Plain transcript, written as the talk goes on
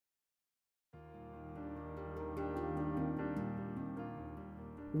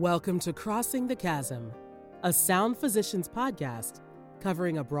Welcome to Crossing the Chasm, a Sound Physicians podcast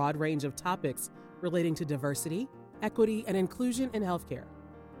covering a broad range of topics relating to diversity, equity, and inclusion in healthcare.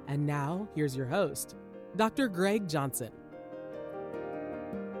 And now, here's your host, Dr. Greg Johnson.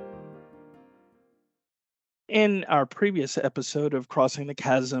 In our previous episode of Crossing the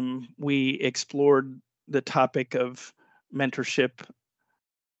Chasm, we explored the topic of mentorship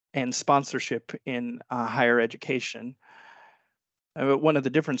and sponsorship in higher education. One of the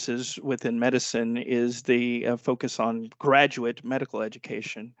differences within medicine is the focus on graduate medical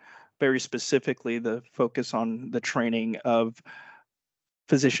education, very specifically the focus on the training of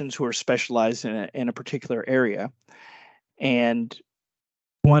physicians who are specialized in a particular area. And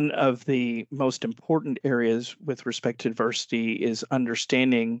one of the most important areas with respect to diversity is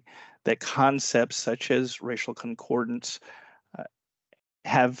understanding that concepts such as racial concordance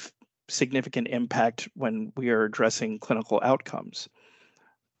have significant impact when we are addressing clinical outcomes.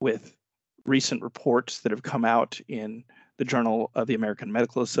 With recent reports that have come out in the Journal of the American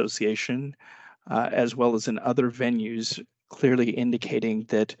Medical Association, as well as in other venues, clearly indicating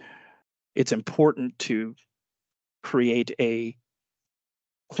that it's important to create a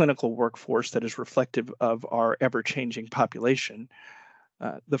clinical workforce that is reflective of our ever-changing population.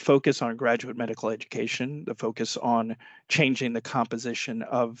 The focus on graduate medical education, the focus on changing the composition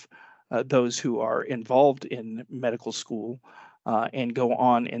of those who are involved in medical school and go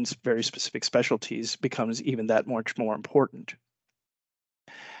on in very specific specialties becomes even that much more important.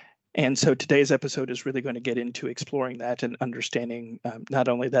 And so today's episode is really going to get into exploring that and understanding not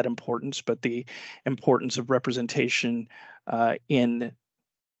only that importance, but the importance of representation in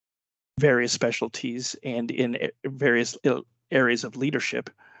various specialties and in various areas of leadership,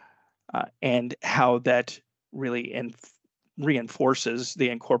 and how that really reinforces the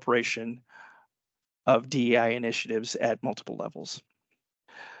incorporation of DEI initiatives at multiple levels.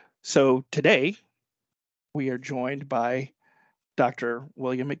 So today, we are joined by Dr.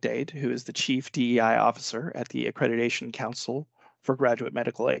 William McDade, who is the Chief DEI Officer at the Accreditation Council for Graduate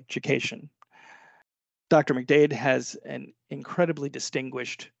Medical Education. Dr. McDade has an incredibly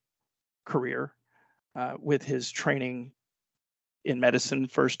distinguished career with his training in medicine,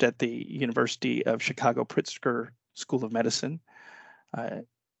 first at the University of Chicago Pritzker School of Medicine.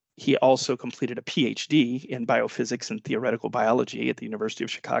 He also completed a PhD in biophysics and theoretical biology at the University of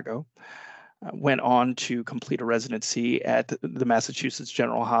Chicago, went on to complete a residency at the Massachusetts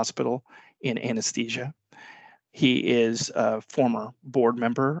General Hospital in anesthesia. He is a former board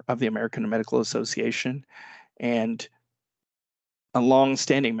member of the American Medical Association and a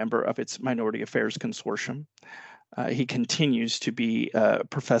long-standing member of its Minority Affairs Consortium. He continues to be a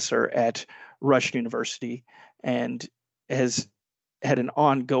professor at Rush University and has had an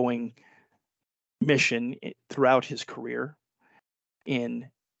ongoing mission throughout his career in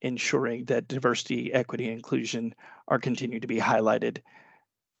ensuring that diversity, equity, and inclusion are continued to be highlighted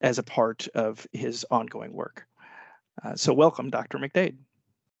as a part of his ongoing work. So welcome, Dr. McDade.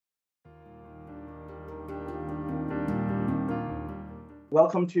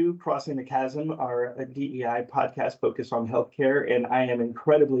 Welcome to Crossing the Chasm, our DEI podcast focused on healthcare, and I am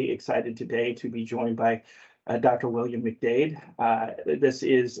incredibly excited today to be joined by Dr. William McDade. This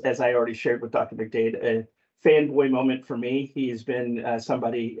is, as I already shared with Dr. McDade, a fanboy moment for me. He's been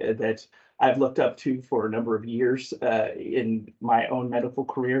somebody that I've looked up to for a number of years in my own medical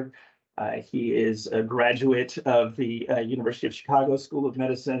career. He is a graduate of the University of Chicago School of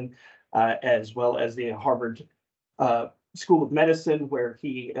Medicine, as well as the Harvard School of Medicine, where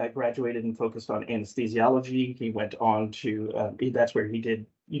he graduated and focused on anesthesiology. He went on to, that's where you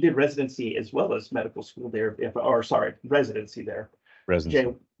did residency as well as medical school there, residency there. Residency.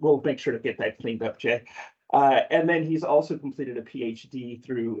 Jay, we'll make sure to get that cleaned up, Jay. And then he's also completed a PhD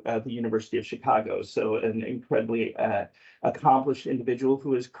through the University of Chicago. So an incredibly accomplished individual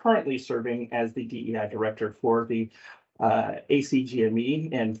who is currently serving as the DEI director for the ACGME.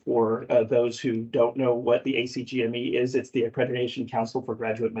 And for those who don't know what the ACGME is, it's the Accreditation Council for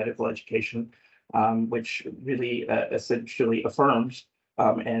Graduate Medical Education, which really essentially affirms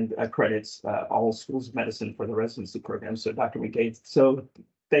and accredits all schools of medicine for the residency program. So Dr. McDade, so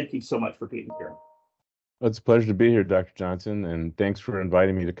thank you so much for being here. Well, it's a pleasure to be here, Dr. Johnson, and thanks for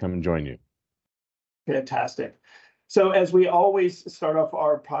inviting me to come and join you. Fantastic. So as we always start off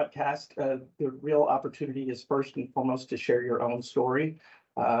our podcast, the real opportunity is first and foremost to share your own story,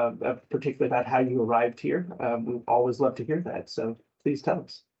 particularly about how you arrived here. We always love to hear that. So please tell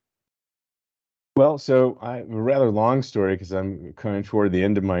us. Well, so I have a rather long story because I'm coming toward the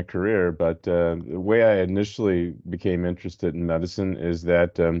end of my career, but the way I initially became interested in medicine is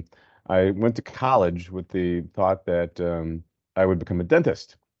that I went to college with the thought that I would become a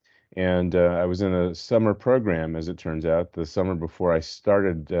dentist. And I was in a summer program, as it turns out, the summer before I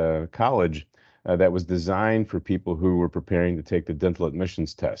started college, that was designed for people who were preparing to take the dental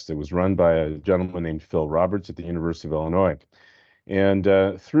admissions test. It was run by a gentleman named Phil Roberts at the University of Illinois. And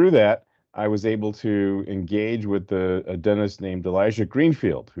through that, I was able to engage with a dentist named Elijah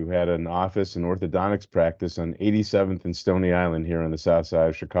Greenfield, who had an office and orthodontics practice on 87th and Stony Island here on the south side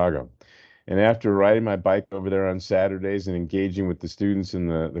of Chicago. And after riding my bike over there on Saturdays and engaging with the students in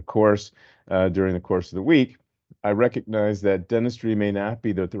the course during the course of the week, I recognized that dentistry may not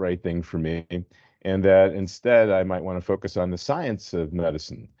be the right thing for me, and that instead I might want to focus on the science of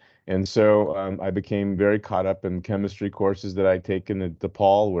medicine. And so I became very caught up in chemistry courses that I'd taken at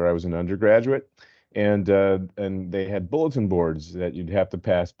DePaul, where I was an undergraduate. And they had bulletin boards that you'd have to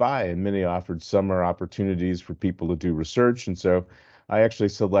pass by, and many offered summer opportunities for people to do research. And so I actually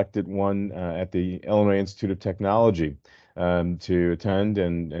selected one at the Illinois Institute of Technology to attend,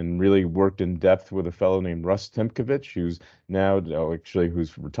 and really worked in depth with a fellow named Russ Timkovich, who's now,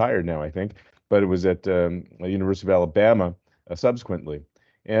 who's retired now, I think, but it was at the University of Alabama subsequently.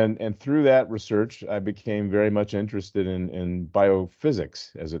 And through that research, I became very much interested in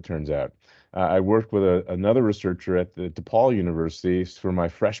biophysics, as it turns out. I worked with another researcher at the DePaul University for my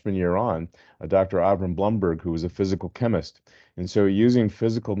freshman year on, Dr. Avram Blumberg, who was a physical chemist. And so using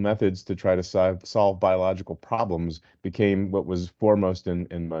physical methods to try to solve biological problems became what was foremost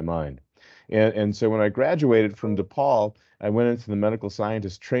in my mind. And so when I graduated from DePaul, I went into the medical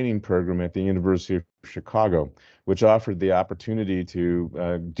scientist training program at the University of Chicago, which offered the opportunity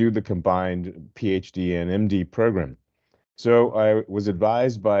to do the combined PhD and MD program. So I was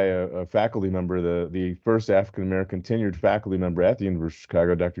advised by a faculty member, the first African-American tenured faculty member at the University of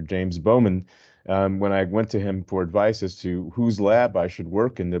Chicago, Dr. James Bowman, when I went to him for advice as to whose lab I should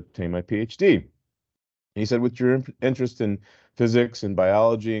work in to obtain my PhD. He said, with your interest in physics and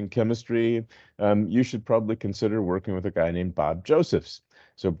biology and chemistry, you should probably consider working with a guy named Bob Josephs.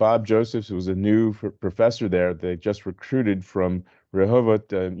 So Bob Josephs was a new professor there. They just recruited from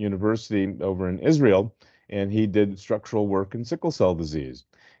Rehovot University over in Israel, and he did structural work in sickle cell disease.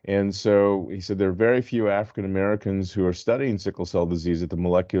 And so he said there are very few African Americans who are studying sickle cell disease at the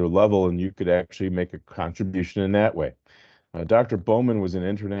molecular level, and you could actually make a contribution in that way. Dr. Bowman was an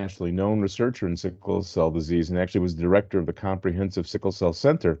internationally known researcher in sickle cell disease and actually was director of the Comprehensive Sickle Cell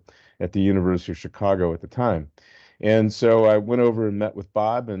Center at the University of Chicago at the time. And so I went over and met with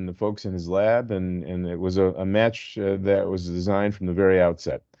Bob and the folks in his lab, and it was a match that was designed from the very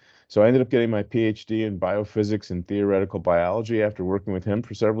outset. So I ended up getting my PhD in biophysics and theoretical biology after working with him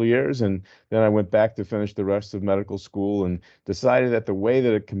for several years. And then I went back to finish the rest of medical school and decided that the way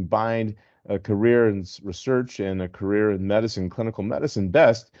that it combined a career in research and a career in medicine, clinical medicine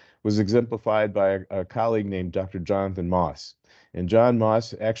best, was exemplified by a colleague named Dr. Jonathan Moss. And John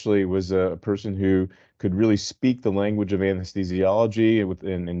Moss actually was a person who could really speak the language of anesthesiology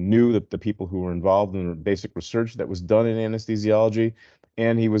and knew that the people who were involved in the basic research that was done in anesthesiology,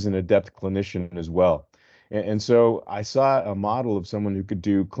 and he was an adept clinician as well. And so I saw a model of someone who could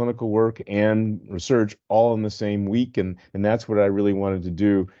do clinical work and research all in the same week, and that's what I really wanted to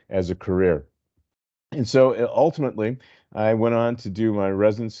do as a career. And so ultimately, I went on to do my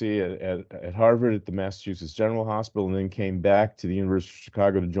residency at Harvard at the Massachusetts General Hospital, and then came back to the University of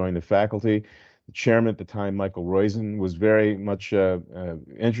Chicago to join the faculty. The chairman at the time, Michael Roizen, was very much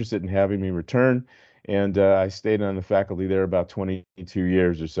interested in having me return, and I stayed on the faculty there about 22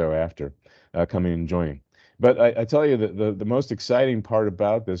 years or so after coming and joining. But I tell you that the most exciting part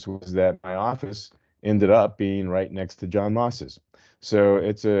about this was that my office ended up being right next to John Moss's. So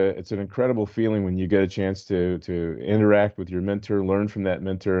it's an incredible feeling when you get a chance to interact with your mentor, learn from that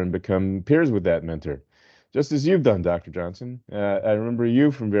mentor, and become peers with that mentor, just as you've done, Dr. Johnson. I remember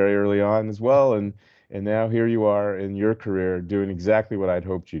you from very early on as well, and now here you are in your career doing exactly what I'd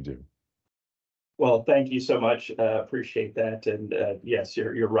hoped you'd do. Well, thank you so much. Appreciate that. And yes,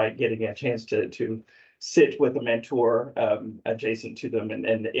 you're right. Getting a chance to sit with a mentor adjacent to them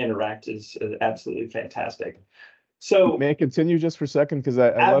and interact is absolutely fantastic. So may I continue just for a second? Because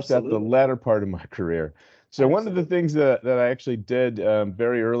I left out the latter part of my career. So one of the things that I actually did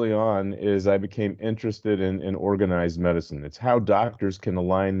very early on is I became interested in organized medicine. It's how doctors can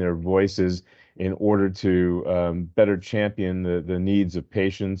align their voices in order to better champion the needs of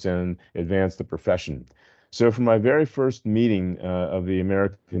patients and advance the profession. So from my very first meeting of the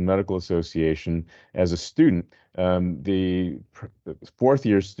American Medical Association as a student, the fourth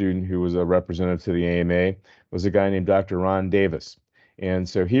year student who was a representative to the AMA was a guy named Dr. Ron Davis. And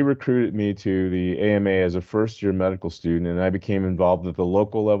so he recruited me to the AMA as a first-year medical student, and I became involved at the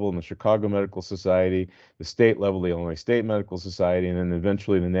local level in the Chicago Medical Society, the state level, the Illinois State Medical Society, and then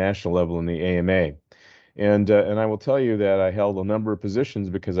eventually the national level in the AMA. And I will tell you that I held a number of positions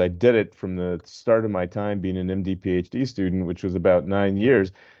because I did it from the start of my time being an MD PhD student, which was about 9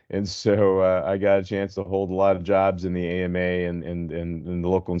 years. And so I got a chance to hold a lot of jobs in the AMA and the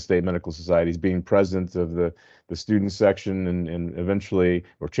local and state medical societies, being president of the student section and eventually,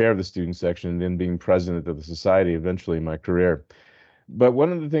 or chair of the student section, and then being president of the society eventually in my career. But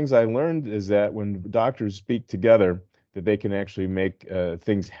one of the things I learned is that when doctors speak together, that they can actually make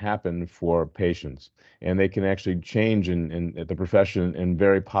things happen for patients, and they can actually change in the profession in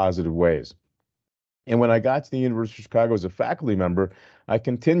very positive ways. And when I got to the University of Chicago as a faculty member, I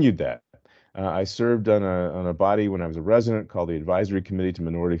continued that. I served on a body when I was a resident called the Advisory Committee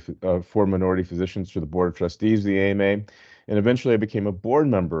for Minority Physicians to the Board of Trustees of the AMA, and eventually I became a board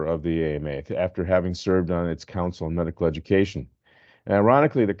member of the AMA after having served on its Council on Medical Education. And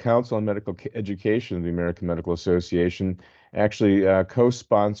ironically, the Council on Medical Education of the American Medical Association actually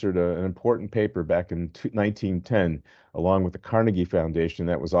co-sponsored an important paper back in 1910, along with the Carnegie Foundation,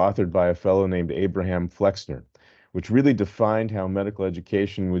 that was authored by a fellow named Abraham Flexner, which really defined how medical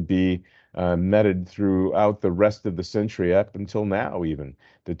education would be meted throughout the rest of the century, up until now even.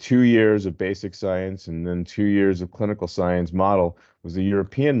 The 2 years of basic science and then 2 years of clinical science model was the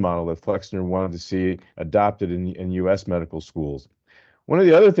European model that Flexner wanted to see adopted in U.S. medical schools. One of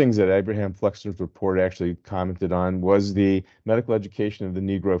the other things that Abraham Flexner's report actually commented on was the medical education of the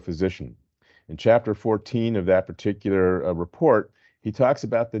Negro physician. In chapter 14 of that particular report, he talks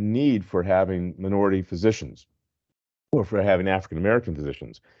about the need for having minority physicians, or for having African American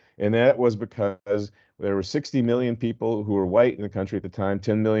physicians. And that was because there were 60 million people who were white in the country at the time,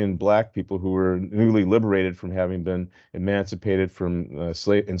 10 million black people who were newly liberated from having been emancipated from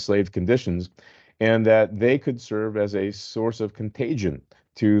enslaved conditions, and that they could serve as a source of contagion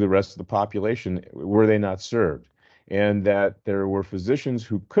to the rest of the population were they not served. And that there were physicians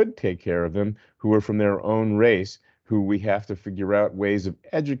who could take care of them who were from their own race, who we have to figure out ways of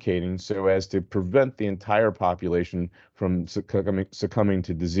educating so as to prevent the entire population from succumbing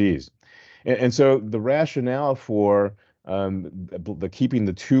to disease. And so the rationale for keeping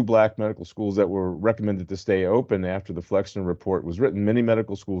the 2 black medical schools that were recommended to stay open after the Flexner report was written, many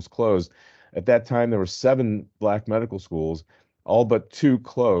medical schools closed. At that time, there were 7 black medical schools, all but 2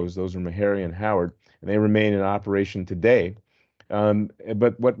 closed. Those are Meharry and Howard, and they remain in operation today.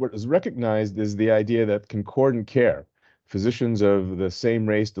 But what was recognized is the idea that concordant care, physicians of the same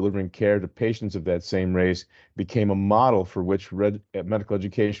race delivering care to patients of that same race, became a model for which medical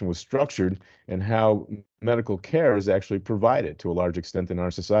education was structured and how medical care is actually provided to a large extent in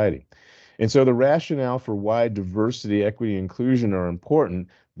our society. And so the rationale for why diversity, equity, and inclusion are important,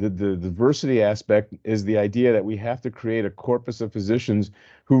 the diversity aspect is the idea that we have to create a corpus of physicians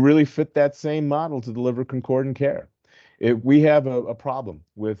who really fit that same model to deliver concordant care. We have a problem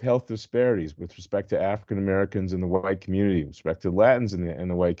with health disparities with respect to African Americans in the white community, with respect to Latins in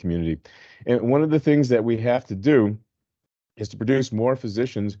the white community. And one of the things that we have to do is to produce more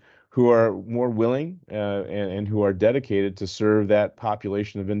physicians who are more willing and who are dedicated to serve that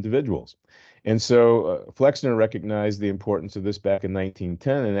population of individuals. And so Flexner recognized the importance of this back in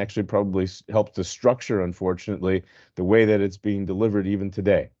 1910 and actually probably helped to structure, unfortunately, the way that it's being delivered even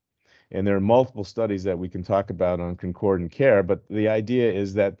today. And there are multiple studies that we can talk about on concordant care, but the idea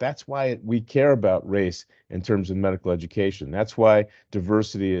is that that's why we care about race in terms of medical education. That's why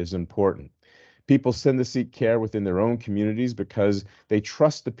diversity is important. People tend to seek care within their own communities because they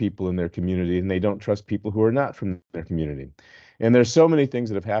trust the people in their community and they don't trust people who are not from their community. And there's so many things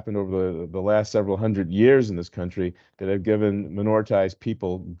that have happened over the last several hundred years in this country that have given minoritized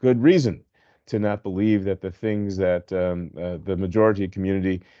people good reason to not believe that the things that the majority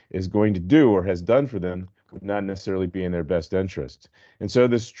community is going to do or has done for them would not necessarily be in their best interest. And so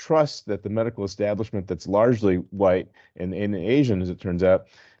this trust that the medical establishment that's largely white and Asian, as it turns out,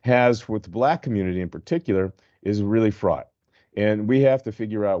 has with the black community in particular is really fraught. And we have to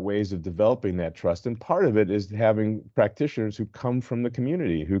figure out ways of developing that trust. And part of it is having practitioners who come from the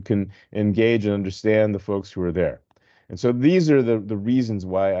community, who can engage and understand the folks who are there. And so these are the reasons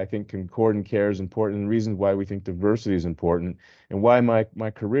why I think concordant care is important, and the reasons why we think diversity is important, and why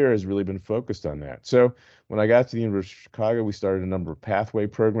my career has really been focused on that. So when I got to the University of Chicago, we started a number of pathway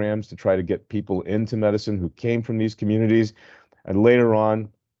programs to try to get people into medicine who came from these communities. And later on,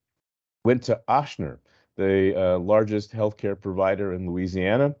 went to Ochsner, the largest healthcare provider in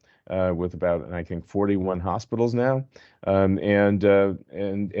Louisiana, with about, I think, 41 hospitals now. And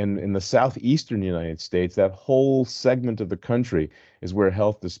in the southeastern United States, that whole segment of the country is where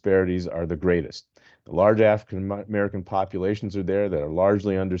health disparities are the greatest. The large African American populations are there that are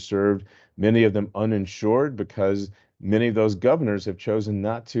largely underserved, many of them uninsured because many of those governors have chosen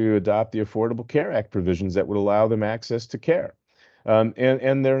not to adopt the Affordable Care Act provisions that would allow them access to care.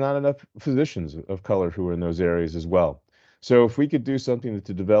 And there are not enough physicians of color who are in those areas as well. So if we could do something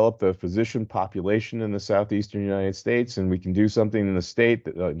to develop the physician population in the southeastern United States, and we can do something in the state,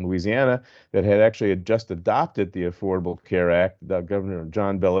 in Louisiana, that had actually just adopted the Affordable Care Act that Governor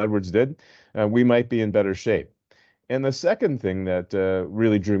John Bel Edwards did, we might be in better shape. And the second thing that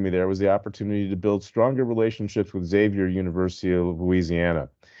really drew me there was the opportunity to build stronger relationships with Xavier University of Louisiana.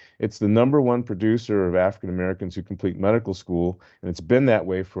 It's the #1 producer of African Americans who complete medical school, and it's been that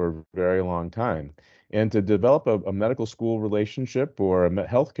way for a very long time. And to develop a medical school relationship or a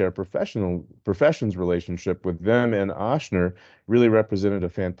healthcare professions relationship with them and Ochsner really represented a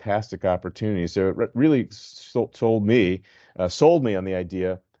fantastic opportunity. So it really sold me on the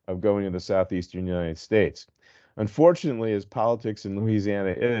idea of going to the southeastern United States. Unfortunately, as politics in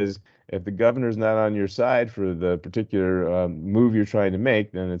Louisiana is, if the governor's not on your side for the particular move you're trying to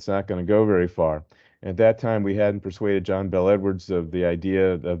make, then it's not going to go very far. At that time, we hadn't persuaded John Bel Edwards of the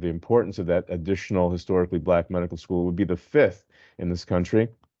idea of the importance of that additional historically Black medical school. It would be the 5th in this country.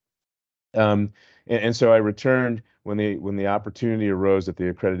 And so I returned when the opportunity arose at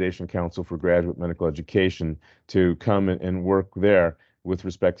the Accreditation Council for Graduate Medical Education to come and work there with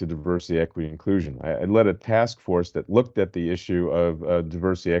respect to diversity, equity, and inclusion. I led a task force that looked at the issue of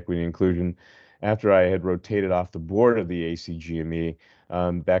diversity, equity, and inclusion after I had rotated off the board of the ACGME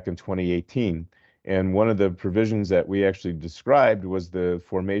back in 2018. And one of the provisions that we actually described was the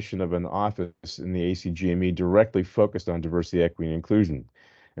formation of an office in the ACGME directly focused on diversity, equity, and inclusion.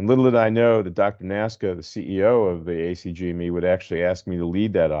 And little did I know that Dr. Nasca, the CEO of the ACGME, would actually ask me to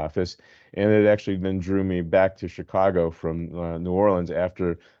lead that office. And it actually then drew me back to Chicago from New Orleans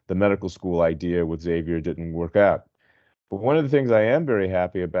after the medical school idea with Xavier didn't work out. But one of the things I am very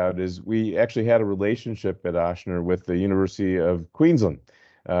happy about is we actually had a relationship at Ochsner with the University of Queensland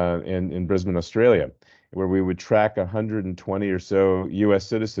in Brisbane, Australia, where we would track 120 or so U.S.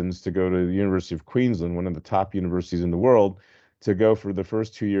 citizens to go to the University of Queensland, one of the top universities in the world, to go for the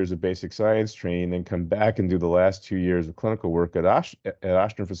first 2 years of basic science training and come back and do the last 2 years of clinical work at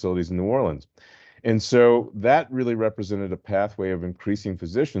Ochsner facilities in New Orleans. And so that really represented a pathway of increasing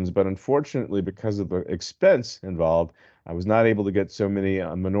physicians, but unfortunately, because of the expense involved, I was not able to get so many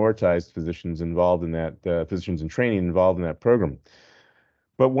minoritized physicians involved in that, physicians in training involved in that program.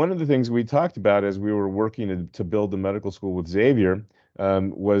 But one of the things we talked about as we were working to build the medical school with Xavier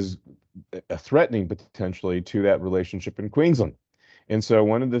was threatening potentially to that relationship in Queensland. And so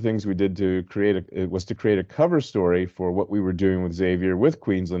one of the things we did was to create a cover story for what we were doing with Xavier with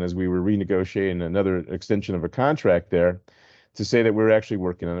Queensland as we were renegotiating another extension of a contract there, to say that we were actually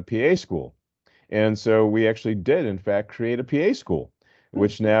working on a PA school. And so we actually did, in fact, create a PA school,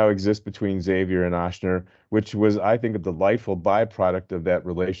 which now exists between Xavier and Ochsner, which was, I think, a delightful byproduct of that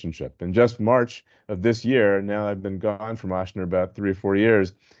relationship. In just March of this year, now I've been gone from Ochsner about 3 or 4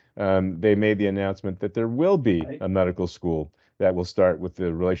 years, they made the announcement that there will be a medical school that will start with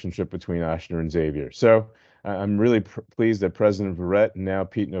the relationship between Ochsner and Xavier. So I'm really pleased that President Verrett and now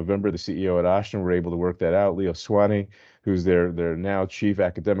Pete November, the CEO at Ochsner, were able to work that out. Leo Swanee, who's their now Chief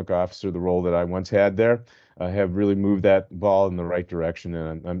Academic Officer, the role that I once had there, have really moved that ball in the right direction,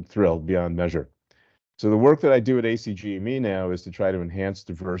 and I'm thrilled beyond measure. So the work that I do at ACGME now is to try to enhance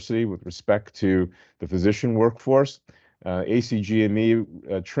diversity with respect to the physician workforce.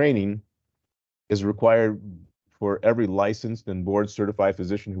 ACGME training is required for every licensed and board certified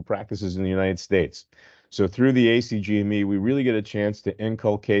physician who practices in the United States. So through the ACGME, we really get a chance to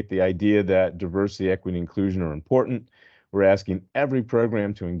inculcate the idea that diversity, equity, and inclusion are important. We're asking every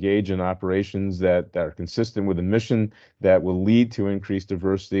program to engage in operations that are consistent with a mission that will lead to increased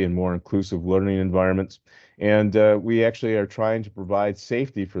diversity and more inclusive learning environments. And we actually are trying to provide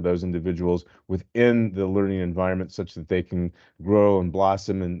safety for those individuals within the learning environment such that they can grow and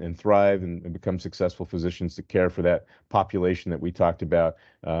blossom and thrive and become successful physicians to care for that population that we talked about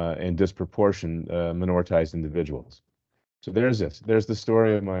in disproportion minoritized individuals. So there's the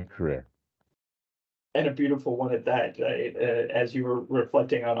story of my career. And a beautiful one at that. As you were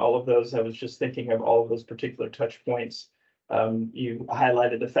reflecting on all of those, I was just thinking of all of those particular touch points. You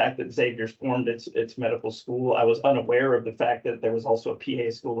highlighted the fact that Xavier's formed its medical school. I was unaware of the fact that there was also a PA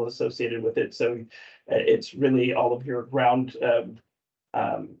school associated with it. So it's really all of your ground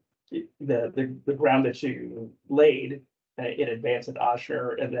the ground that you laid in advance at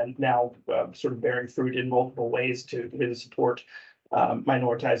Ochsner, and then now sort of bearing fruit in multiple ways to really support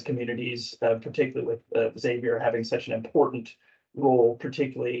minoritized communities, particularly with Xavier having such an important role,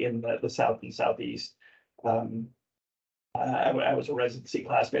 particularly in the South and Southeast. I was a residency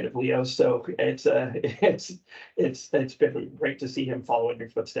classmate of Leo's, so it's been great to see him follow in your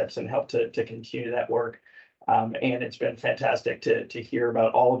footsteps and help to continue that work. And it's been fantastic to hear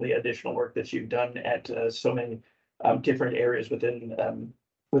about all of the additional work that you've done at so many different areas within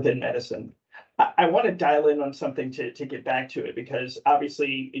medicine. I want to dial in on something to get back to it, because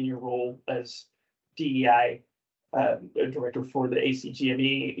obviously in your role as DEI director for the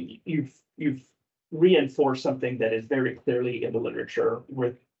ACGME, you've reinforced something that is very clearly in the literature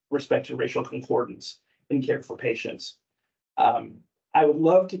with respect to racial concordance in care for patients. I would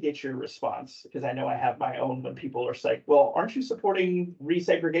love to get your response, because I know I have my own when people are like, well, aren't you supporting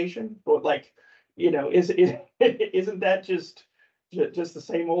resegregation? But like, isn't that just the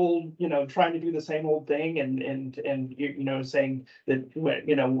same old, trying to do the same old thing and saying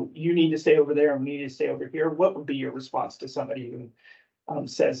that, you need to stay over there and we need to stay over here? What would be your response to somebody who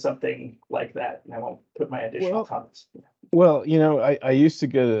says something like that? And I won't put my additional comments. Well, I used to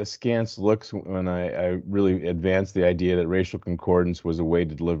get askance looks when I really advanced the idea that racial concordance was a way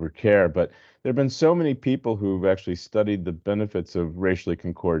to deliver care. But there have been so many people who've actually studied the benefits of racially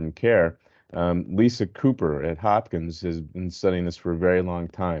concordant care. Lisa Cooper at Hopkins has been studying this for a very long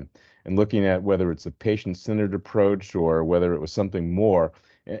time and looking at whether it's a patient-centered approach or whether it was something more.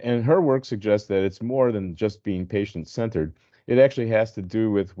 And her work suggests that it's more than just being patient-centered. It actually has to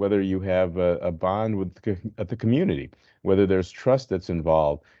do with whether you have a bond with the community, whether there's trust that's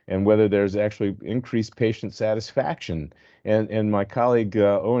involved, and whether there's actually increased patient satisfaction. And my colleague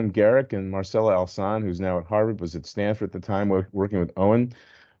Owen Garrick and Marcella Alsan, who's now at Harvard, was at Stanford at the time working with Owen.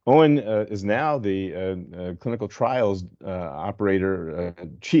 Owen is now the clinical trials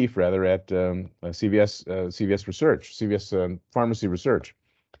chief at CVS Research, CVS Pharmacy Research.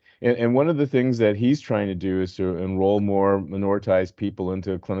 And one of the things that he's trying to do is to enroll more minoritized people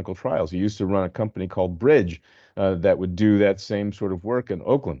into clinical trials. He used to run a company called Bridge that would do that same sort of work in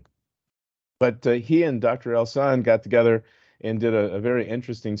Oakland. But he and Dr. Alsan got together and did a very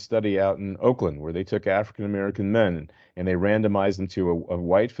interesting study out in Oakland, where they took African-American men and they randomized them to a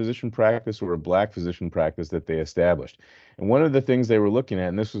white physician practice or a black physician practice that they established. And one of the things they were looking at,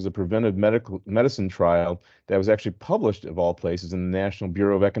 and this was a preventive medicine trial that was actually published, of all places, in the National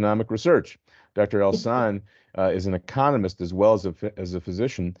Bureau of Economic Research. Dr. Alsan is an economist as well as a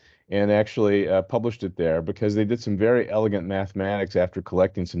physician, and actually published it there because they did some very elegant mathematics after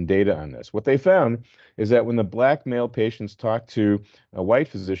collecting some data on this. What they found is that when the black male patients talked to white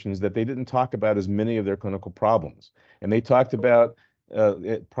physicians, that they didn't talk about as many of their clinical problems. And they talked about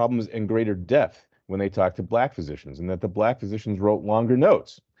problems in greater depth when they talked to black physicians, and that the black physicians wrote longer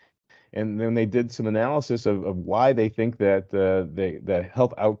notes. And then they did some analysis of why they think that the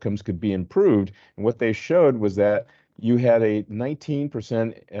health outcomes could be improved. And what they showed was that you had a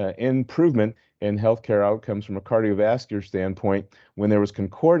 19% improvement in healthcare outcomes from a cardiovascular standpoint when there was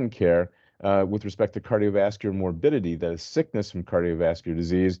concordant care with respect to cardiovascular morbidity, that is sickness from cardiovascular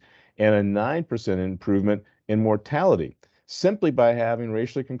disease, and a 9% improvement in mortality, simply by having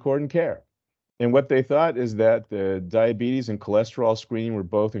racially concordant care. And what they thought is that the diabetes and cholesterol screening were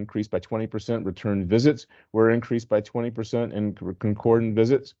both increased by 20%, return visits were increased by 20% in concordant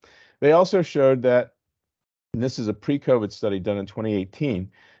visits. They also showed that, and this is a pre-COVID study done in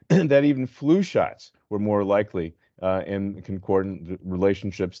 2018, that even flu shots were more likely in concordant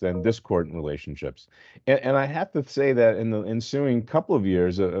relationships than discordant relationships. And I have to say that in the ensuing couple of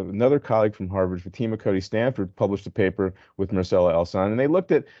years, another colleague from Harvard, Fatima Cody Stanford, published a paper with Marcella Alsan, and they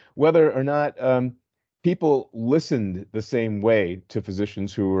looked at whether or not people listened the same way to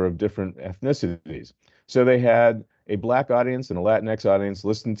physicians who were of different ethnicities. So they had a black audience and a Latinx audience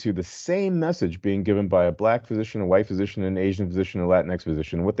listen to the same message being given by a black physician, a white physician, an Asian physician, a Latinx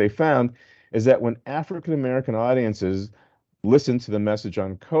physician. And what they found is that when African-American audiences listened to the message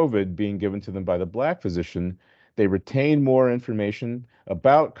on COVID being given to them by the black physician, they retained more information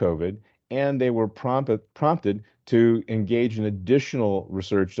about COVID, and they were prompted to engage in additional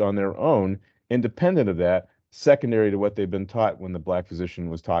research on their own, independent of that, secondary to what they've been taught when the black physician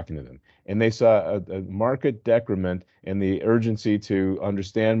was talking to them. And they saw a marked decrement in the urgency to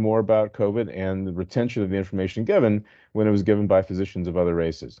understand more about COVID and the retention of the information given when it was given by physicians of other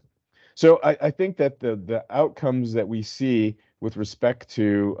races. So I think that the outcomes that we see with respect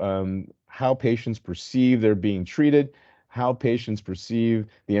to how patients perceive they're being treated, how patients perceive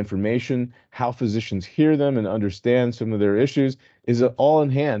the information, how physicians hear them and understand some of their issues, is all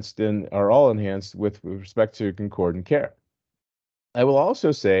enhanced and are all enhanced with respect to concordant care. I will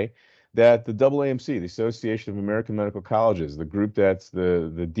also say that the AAMC, the Association of American Medical Colleges, the group that's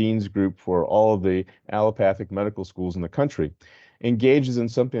the dean's group for all of the allopathic medical schools in the country, engages in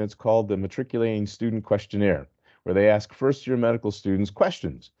something that's called the Matriculating Student Questionnaire, where they ask first-year medical students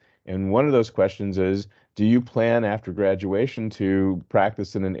questions. And one of those questions is, do you plan after graduation to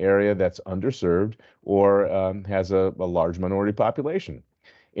practice in an area that's underserved or has a large minority population?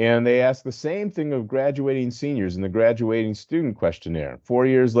 And they ask the same thing of graduating seniors in the graduating student questionnaire 4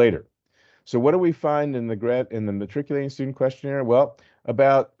 years later. So what do we find in the matriculating student questionnaire? Well,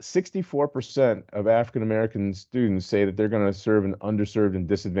 about 64% of African American students say that they're going to serve an underserved and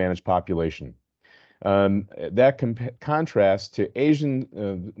disadvantaged population. That contrasts to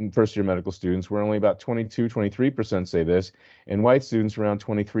Asian first-year medical students, where only about 23% say this, and white students around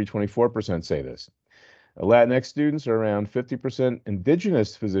 24% say this. Latinx students are around 50%.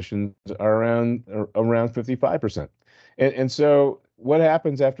 Indigenous physicians are around 55%. And so what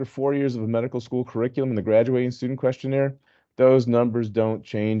happens after 4 years of a medical school curriculum in the graduating student questionnaire? Those numbers don't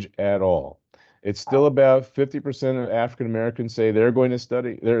change at all. It's still about 50% of African Americans say they're going to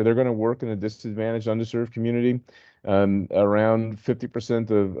study, they're going to work in a disadvantaged, underserved community. Around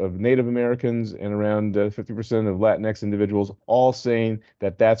 50% of Native Americans and around 50% of Latinx individuals all saying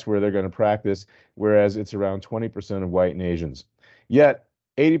that that's where they're going to practice, whereas it's around 20% of white and Asians. Yet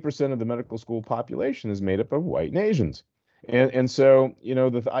 80% of the medical school population is made up of white and Asians. And so, you know,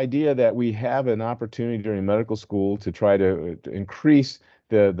 the idea that we have an opportunity during medical school to try to increase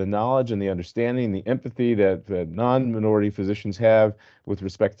the knowledge and the understanding, the empathy that non-minority physicians have with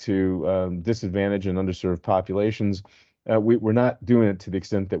respect to disadvantaged and underserved populations, we're not doing it to the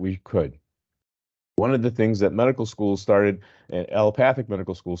extent that we could. One of the things that medical schools started, allopathic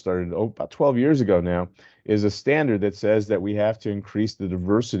medical schools started about 12 years ago now, is a standard that says that we have to increase the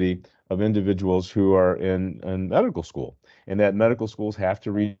diversity of individuals who are in medical school, and that medical schools have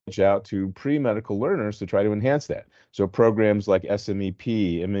to reach out to pre-medical learners to try to enhance that. So programs like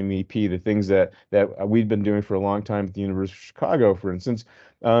SMEP, MMEP, the things that we've been doing for a long time at the University of Chicago, for instance,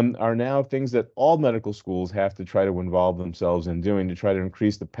 are now things that all medical schools have to try to involve themselves in doing to try to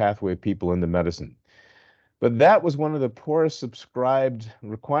increase the pathway of people into medicine. But that was one of the poorest subscribed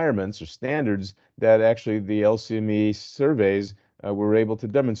requirements or standards that actually the LCME surveys were able to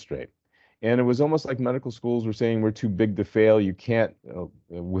demonstrate. And it was almost like medical schools were saying, we're too big to fail. You can't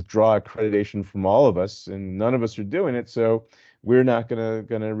withdraw accreditation from all of us, and none of us are doing it. So we're not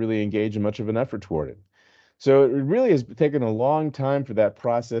gonna really engage in much of an effort toward it. So it really has taken a long time for that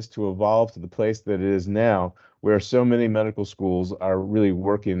process to evolve to the place that it is now, where so many medical schools are really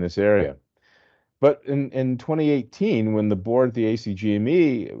working in this area. But in 2018, when the board at the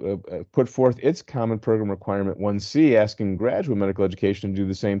ACGME put forth its Common Program Requirement 1C, asking graduate medical education to do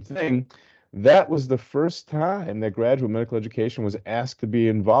the same thing, that was the first time that graduate medical education was asked to be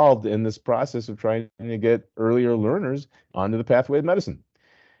involved in this process of trying to get earlier learners onto the pathway of medicine.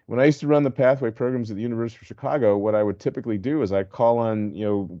 When I used to run the pathway programs at the University of Chicago, what I would typically do is I call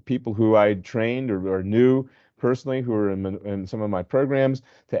on people who I'd trained or knew personally who were in some of my programs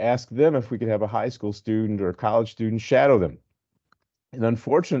to ask them if we could have a high school student or a college student shadow them. And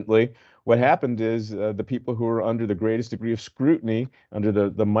unfortunately, what happened is the people who were under the greatest degree of scrutiny, under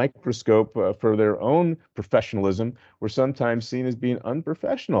the microscope for their own professionalism, were sometimes seen as being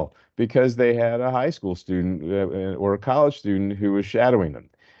unprofessional because they had a high school student or a college student who was shadowing them.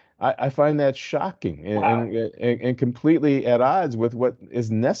 I find that shocking and completely at odds with what is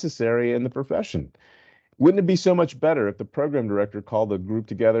necessary in the profession. Wouldn't it be so much better if the program director called the group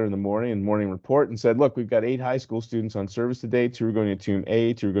together in the morning report and said, look, we've got 8 high school students on service today, 2 are going to team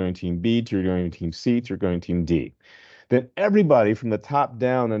A, 2 are going to team B, 2 are going to team C, 2 are going to team D. Then everybody from the top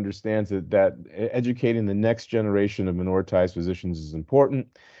down understands that educating the next generation of minoritized physicians is important,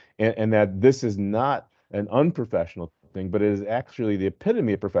 and that this is not an unprofessional thing, but it is actually the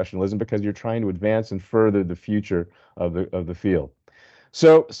epitome of professionalism because you're trying to advance and further the future of the field.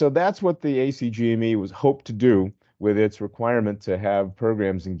 So that's what the ACGME was hoped to do with its requirement to have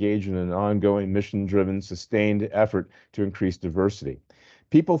programs engage in an ongoing mission-driven, sustained effort to increase diversity.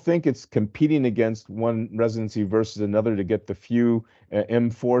 People think it's competing against one residency versus another to get the few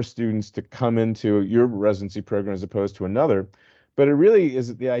M4 students to come into your residency program as opposed to another. But it really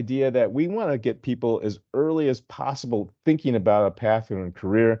is the idea that we want to get people as early as possible thinking about a path and a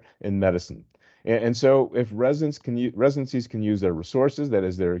career in medicine. And so if residencies can use their resources, that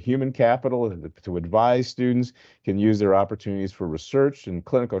is their human capital to advise students, can use their opportunities for research and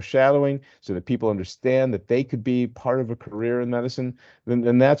clinical shadowing so that people understand that they could be part of a career in medicine,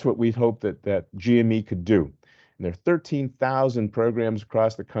 then that's what we hope that GME could do. And there are 13,000 programs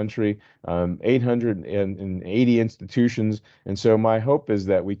across the country, 880 institutions. And so my hope is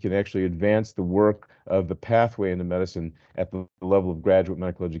that we can actually advance the work of the pathway into medicine at the level of graduate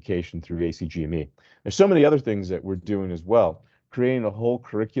medical education through ACGME. There's so many other things that we're doing as well, creating a whole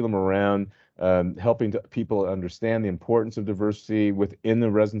curriculum around helping people understand the importance of diversity within the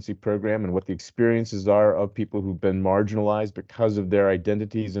residency program and what the experiences are of people who've been marginalized because of their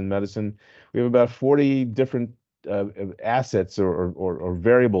identities in medicine. We have about 40 different assets or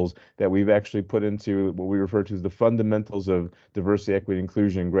variables that we've actually put into what we refer to as the fundamentals of diversity, equity,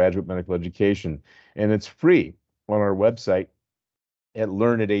 inclusion in graduate medical education. And it's free on our website at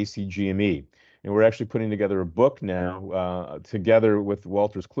Learn at ACGME. And we're actually putting together a book now together with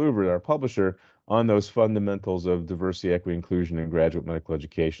Wolters Kluwer, our publisher, on those fundamentals of diversity, equity, inclusion in graduate medical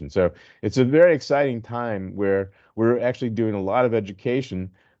education. So it's a very exciting time where we're actually doing a lot of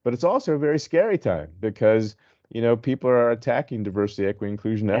education, but it's also a very scary time because people are attacking diversity, equity,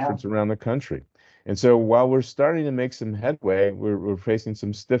 inclusion efforts around the country. And so while we're starting to make some headway, we're facing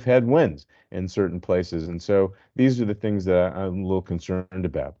some stiff headwinds in certain places. And so these are the things that I'm a little concerned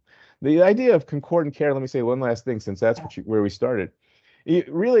about. The idea of concordant care, let me say one last thing, since that's where we started. It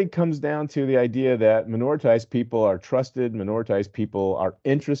really comes down to the idea that minoritized people are trusted, minoritized people are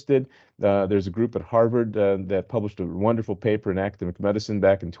interested. There's a group at Harvard that published a wonderful paper in Academic Medicine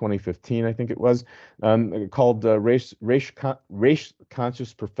back in 2015, I think it was, called Race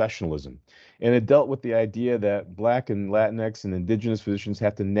Conscious Professionalism. And it dealt with the idea that Black and Latinx and Indigenous physicians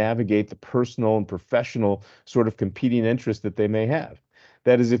have to navigate the personal and professional sort of competing interests that they may have.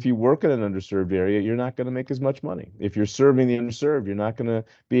 That is, if you work in an underserved area, you're not going to make as much money. If you're serving the underserved, you're not going to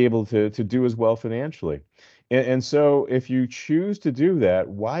be able to do as well financially. And so if you choose to do that,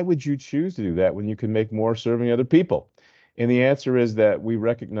 why would you choose to do that when you can make more serving other people? And the answer is that we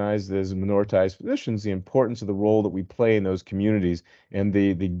recognize as minoritized physicians the importance of the role that we play in those communities. And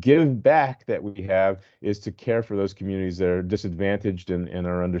the give back that we have is to care for those communities that are disadvantaged and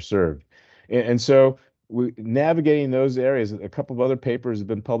are underserved. And so navigating those areas, a couple of other papers have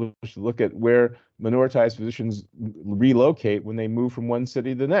been published to look at where minoritized physicians relocate when they move from one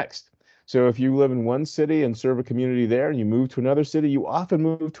city to the next. So if you live in one city and serve a community there and you move to another city, you often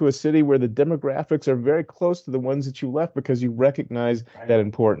move to a city where the demographics are very close to the ones that you left because you recognize that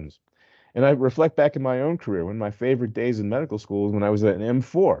importance. And I reflect back in my own career. One of my favorite days in medical school was when I was an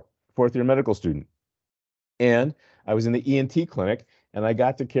M4, fourth year medical student. And I was in the ENT clinic and I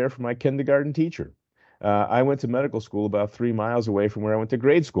got to care for my kindergarten teacher. I went to medical school about 3 miles away from where I went to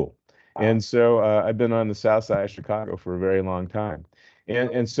grade school. And so I've been on the south side of Chicago for a very long time.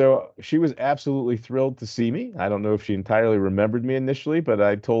 And so she was absolutely thrilled to see me. I don't know if she entirely remembered me initially, but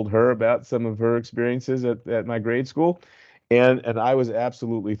I told her about some of her experiences at my grade school. And I was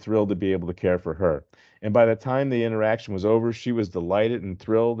absolutely thrilled to be able to care for her. And by the time the interaction was over, she was delighted and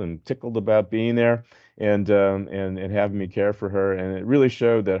thrilled and tickled about being there and having me care for her. And it really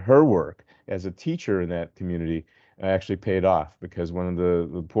showed that her work as a teacher in that community actually paid off because one of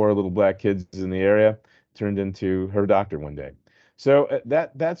the poor little Black kids in the area turned into her doctor one day. So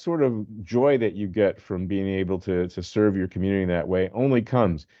that sort of joy that you get from being able to serve your community in that way only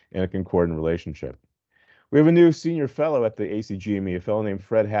comes in a concordant relationship. We have a new senior fellow at the ACGME, a fellow named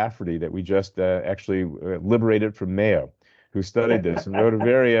Fred Hafferty that we just actually liberated from Mayo, who studied this and wrote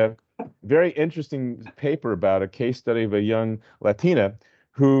a very interesting paper about a case study of a young Latina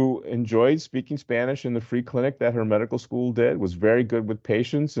who enjoyed speaking Spanish in the free clinic that her medical school did, was very good with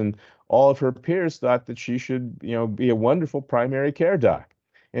patients, and all of her peers thought that she should, be a wonderful primary care doc.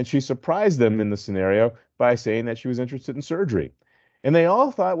 And she surprised them in the scenario by saying that she was interested in surgery. And they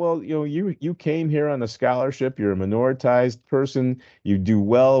all thought, well, you came here on a scholarship, you're a minoritized person, you do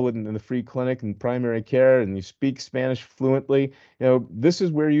well in the free clinic and primary care, and you speak Spanish fluently. This is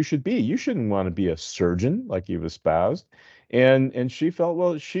where you should be. You shouldn't want to be a surgeon like you've espoused. And she felt,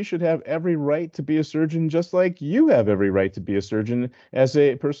 well, she should have every right to be a surgeon, just like you have every right to be a surgeon as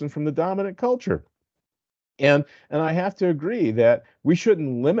a person from the dominant culture. And I have to agree that we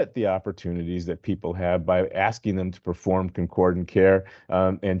shouldn't limit the opportunities that people have by asking them to perform concordant care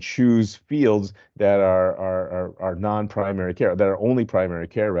and choose fields that are non-primary care, that are only primary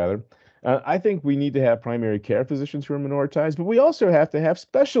care, rather. I think we need to have primary care physicians who are minoritized, but we also have to have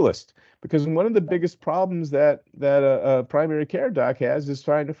specialists, because one of the biggest problems that a primary care doc has is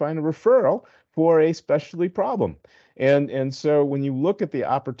trying to find a referral for a specialty problem. And so when you look at the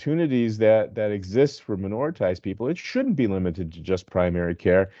opportunities that exist for minoritized people, it shouldn't be limited to just primary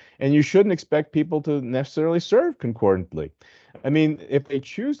care, and you shouldn't expect people to necessarily serve concordantly. I mean, if they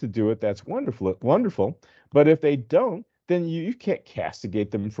choose to do it, that's wonderful, wonderful. But if they don't, then you can't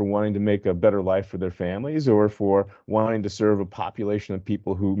castigate them for wanting to make a better life for their families or for wanting to serve a population of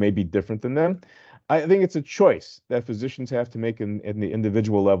people who may be different than them. I think it's a choice that physicians have to make in the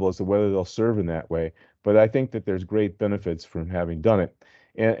individual level as to whether they'll serve in that way. But I think that there's great benefits from having done it.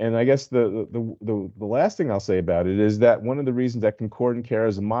 And I guess the last thing I'll say about it is that one of the reasons that concordant care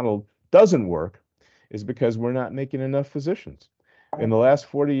as a model doesn't work is because we're not making enough physicians. In the last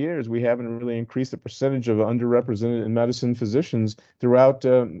 40 years, we haven't really increased the percentage of underrepresented in medicine physicians throughout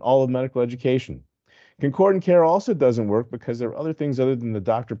all of medical education. Concordant care also doesn't work because there are other things other than the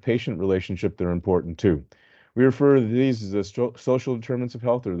doctor-patient relationship that are important too. We refer to these as the social determinants of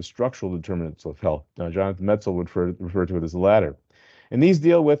health or the structural determinants of health. Jonathan Metzl would refer to it as the latter. And these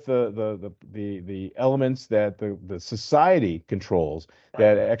deal with the elements that the society controls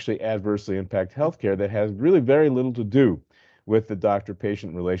that actually adversely impact healthcare that has really very little to do with the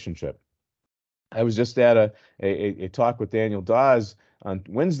doctor-patient relationship. I was just at a talk with Daniel Dawes on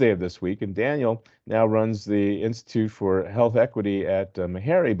Wednesday of this week, and Daniel now runs the Institute for Health Equity at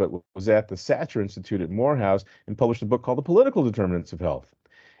Meharry, but was at the Satcher Institute at Morehouse and published a book called The Political Determinants of Health.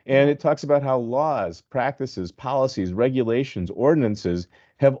 And it talks about how laws, practices, policies, regulations, ordinances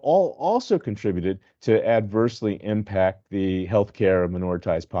have all also contributed to adversely impact the healthcare of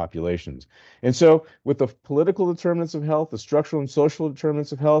minoritized populations. And so with the political determinants of health, the structural and social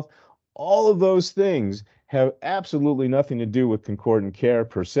determinants of health, all of those things have absolutely nothing to do with concordant care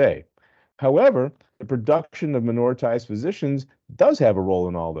per se. However, the production of minoritized physicians does have a role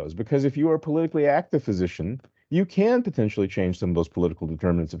in all those, because if you are a politically active physician, you can potentially change some of those political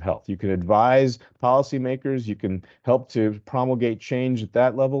determinants of health. You can advise policymakers, you can help to promulgate change at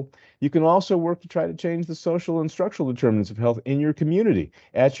that level. You can also work to try to change the social and structural determinants of health in your community,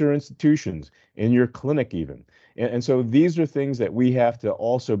 at your institutions, in your clinic even. And so these are things that we have to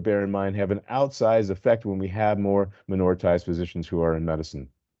also bear in mind have an outsized effect when we have more minoritized physicians who are in medicine.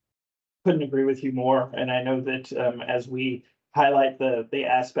 Couldn't agree with you more. And I know that as we highlight the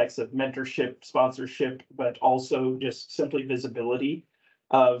aspects of mentorship, sponsorship, but also just simply visibility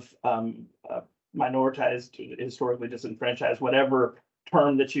of minoritized, historically disenfranchised, whatever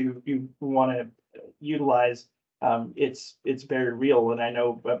term that you want to utilize, it's very real. And I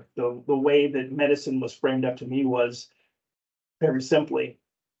know the way that medicine was framed up to me was very simply,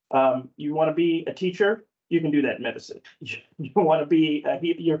 you want to be a teacher, you can do that in medicine. You want to be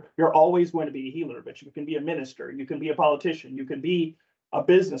you're always going to be a healer, but you can be a minister, you can be a politician, you can be a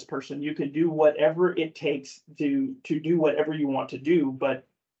business person, you can do whatever it takes to do whatever you want to do, but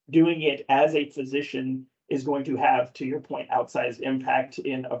doing it as a physician is going to have, to your point, outsized impact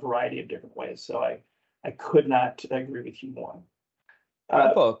in a variety of different ways. So I could not agree with you more. Go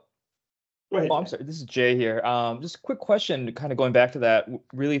ahead. Oh, I'm sorry. This is Jay here. Just a quick question, kind of going back to that,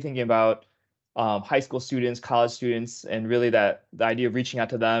 really thinking about high school students, college students, and really the idea of reaching out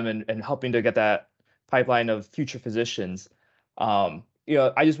to them and helping to get that pipeline of future physicians. I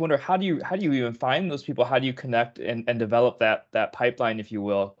just wonder, how do you even find those people? How do you connect and develop that pipeline, if you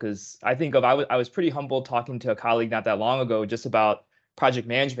will? Because I was pretty humbled talking to a colleague not that long ago just about project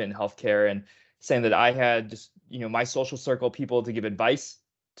management in healthcare and saying that I had just my social circle people to give advice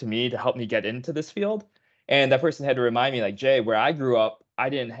to me to help me get into this field. And that person had to remind me, like, Jay, where I grew up, I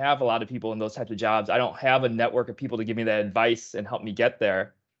didn't have a lot of people in those types of jobs. I don't have a network of people to give me that advice and help me get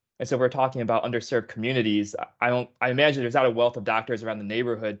there. And so we're talking about underserved communities. I imagine there's not a wealth of doctors around the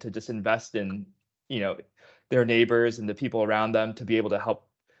neighborhood to just invest in, their neighbors and the people around them to be able to help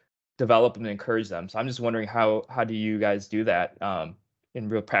develop and encourage them. So I'm just wondering how do you guys do that in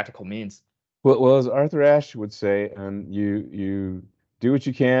real practical means? Well, as Arthur Ashe would say, you do what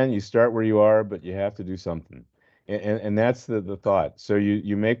you can, you start where you are, but you have to do something. And that's the thought. So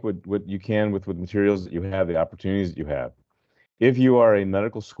you make what you can with materials that you have, the opportunities that you have. If you are a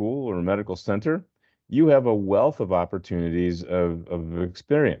medical school or a medical center, you have a wealth of opportunities of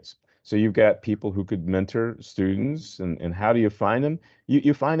experience. So you've got people who could mentor students, and how do you find them?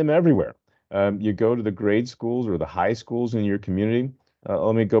 You find them everywhere. You go to the grade schools or the high schools in your community.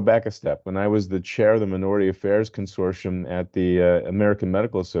 Let me go back a step. When I was the chair of the Minority Affairs Consortium at the American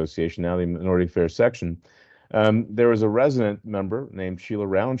Medical Association, now the Minority Affairs section, there was a resident member named Sheila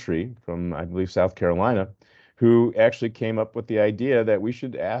Roundtree from, I believe, South Carolina, who actually came up with the idea that we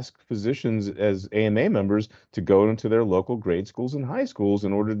should ask physicians as AMA members to go into their local grade schools and high schools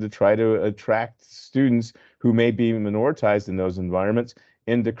in order to try to attract students who may be minoritized in those environments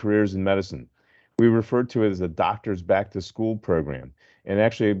into careers in medicine. we referred to it as a Doctors Back to School program. And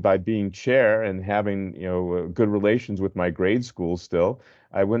actually, by being chair and having good relations with my grade school still,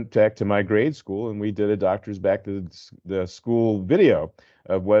 I went back to my grade school and we did a Doctors Back to the School video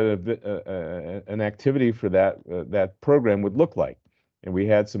of what an activity for that program would look like. And we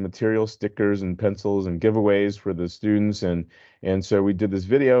had some material, stickers and pencils and giveaways for the students, and so we did this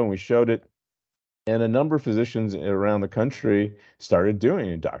video and we showed it. And a number of physicians around the country started doing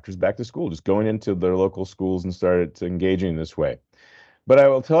it, Doctors Back to School, just going into their local schools and started engaging this way. But I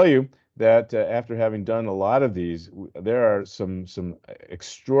will tell you that after having done a lot of these, there are some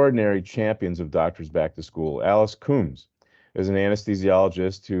extraordinary champions of Doctors Back to School. Alice Coombs is an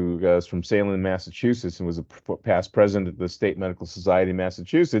anesthesiologist who is from Salem, Massachusetts, and was a past president of the State Medical Society of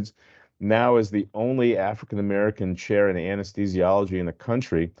Massachusetts. Now is the only African-American chair in anesthesiology in the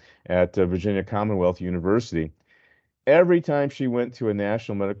country at Virginia Commonwealth University. Every time she went to a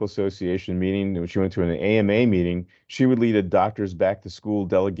National Medical Association meeting, when she went to an AMA meeting, she would lead a Doctors Back to School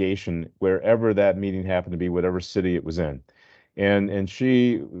delegation wherever that meeting happened to be, whatever city it was in. And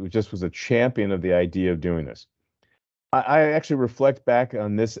she just was a champion of the idea of doing this. I actually reflect back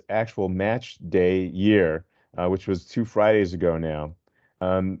on this actual match day year, which was 2 Fridays ago now.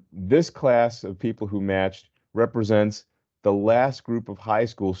 This class of people who matched represents the last group of high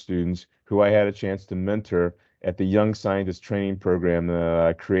school students who I had a chance to mentor at the Young Scientist Training Program that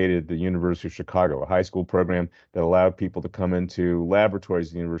I created at the University of Chicago, a high school program that allowed people to come into laboratories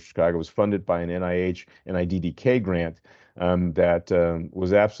at the University of Chicago. It was funded by an NIH and IDDK grant that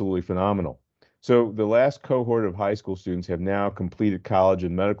was absolutely phenomenal. So the last cohort of high school students have now completed college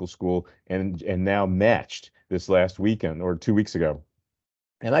and medical school and now matched this last weekend or 2 weeks ago.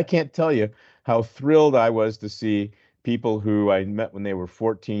 And I can't tell you how thrilled I was to see people who I met when they were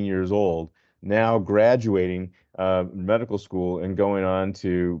 14 years old now graduating medical school and going on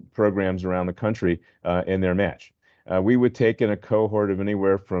to programs around the country in their match. We would take in a cohort of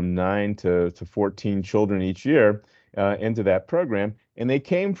anywhere from 9 to 14 children each year into that program, and they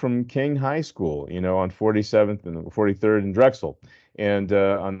came from King High School, on 47th and 43rd and Drexel, and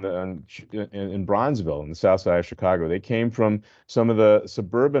in Bronzeville, in the south side of Chicago. They came from some of the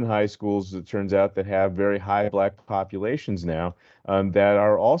suburban high schools, it turns out, that have very high Black populations now, that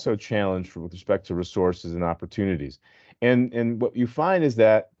are also challenged with respect to resources and opportunities. And what you find is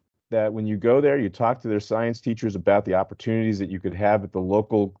that when you go there, you talk to their science teachers about the opportunities that you could have at the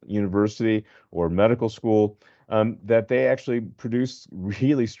local university or medical school, that they actually produce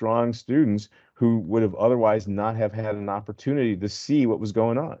really strong students who would have otherwise not have had an opportunity to see what was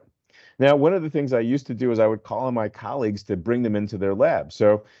going on. Now, one of the things I used to do is I would call on my colleagues to bring them into their lab.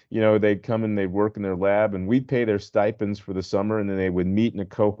 So, they'd come and they'd work in their lab and we'd pay their stipends for the summer, and then they would meet in a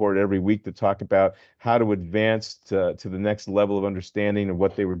cohort every week to talk about how to advance to the next level of understanding of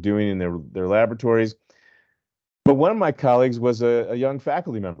what they were doing in their laboratories. But one of my colleagues was a young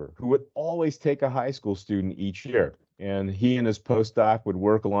faculty member who would always take a high school student each year. And he and his postdoc would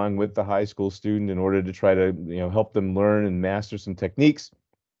work along with the high school student in order to try to help them learn and master some techniques.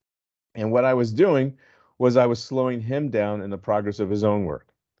 And what I was doing was I was slowing him down in the progress of his own work.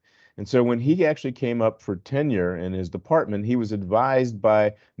 And so when he actually came up for tenure in his department, he was advised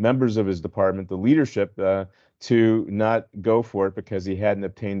by members of his department, the leadership, to not go for it because he hadn't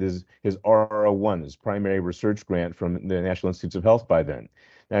obtained his R01, his primary research grant from the National Institutes of Health by then.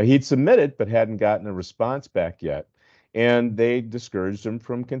 Now, he'd submitted but hadn't gotten a response back yet, and they discouraged him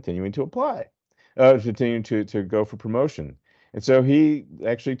from continuing to apply, continuing to go for promotion. And so he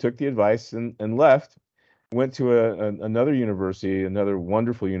actually took the advice and left, went to another university, another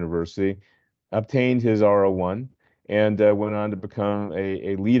wonderful university, obtained his R01, and went on to become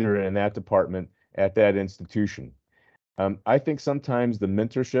a leader in that department at that institution. I think sometimes the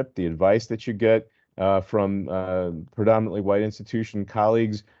mentorship, the advice that you get from predominantly white institution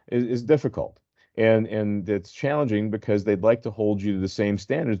colleagues is difficult. And it's challenging because they'd like to hold you to the same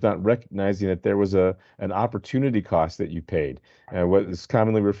standards, not recognizing that there was an opportunity cost that you paid, what is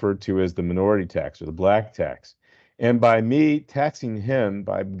commonly referred to as the minority tax or the Black tax. And by me taxing him,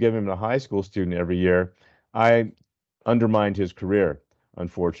 by giving him a high school student every year, I undermined his career,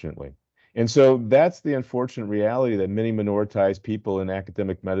 unfortunately. And so that's the unfortunate reality that many minoritized people in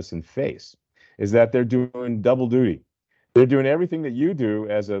academic medicine face, is that they're doing double duty. They're doing everything that you do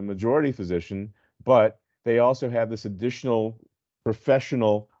as a majority physician, but they also have this additional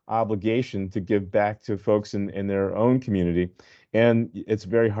professional obligation to give back to folks in their own community. And it's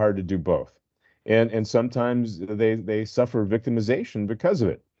very hard to do both. And sometimes they suffer victimization because of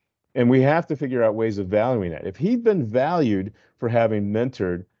it. And we have to figure out ways of valuing that. If he'd been valued for having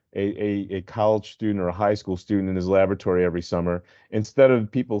mentored a college student or a high school student in his laboratory every summer, instead of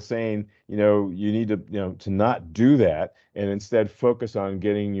people saying, you need to, to not do that and instead focus on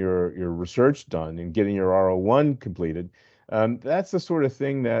getting your research done and getting your R01 completed. That's the sort of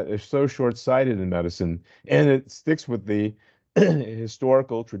thing that is so short-sighted in medicine, and it sticks with the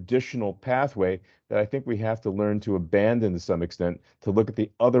historical, traditional pathway that I think we have to learn to abandon to some extent, to look at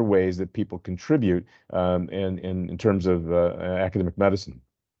the other ways that people contribute in terms of academic medicine.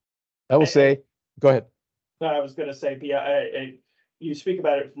 I will say, go ahead. No, I was going to say, you speak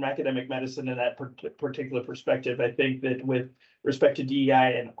about it from academic medicine in that particular perspective. I think that with respect to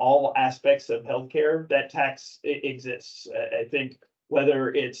DEI and all aspects of healthcare, that tax exists. I think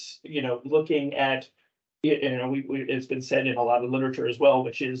whether it's, looking at, it's been said in a lot of literature as well,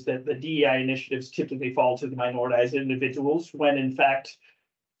 which is that the DEI initiatives typically fall to the minoritized individuals, when in fact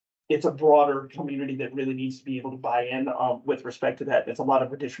it's a broader community that really needs to be able to buy in with respect to that. There's a lot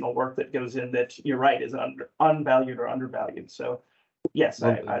of additional work that goes in that, you're right, is unvalued or undervalued. So yes,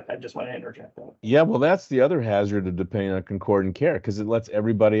 I just want to interject that. Yeah, well, that's the other hazard of depending on concordant care, because it lets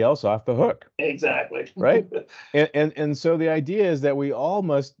everybody else off the hook. Exactly. Right. And so the idea is that we all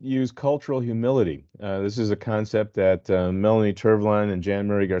must use cultural humility. This is a concept that Melanie Tervline and Jan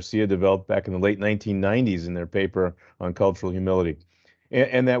Murray Garcia developed back in the late 1990s in their paper on cultural humility.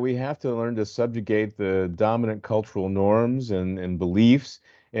 And that we have to learn to subjugate the dominant cultural norms and beliefs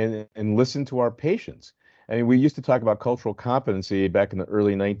and listen to our patients. I mean, we used to talk about cultural competency back in the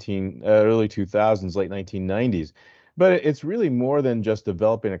early 2000s, late 1990s. But it's really more than just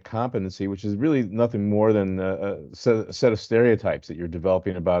developing a competency, which is really nothing more than a set of stereotypes that you're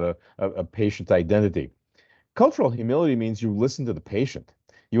developing about a patient's identity. Cultural humility means you listen to the patient.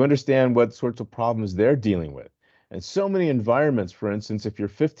 You understand what sorts of problems they're dealing with. And so many environments, for instance, if you're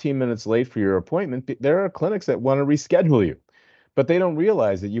 15 minutes late for your appointment, there are clinics that want to reschedule you, but they don't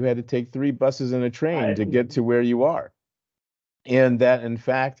realize that you had to take 3 buses and a train to get to where you are. And that, in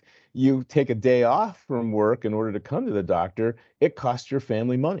fact, you take a day off from work in order to come to the doctor, it costs your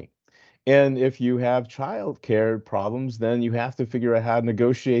family money. And if you have child care problems, then you have to figure out how to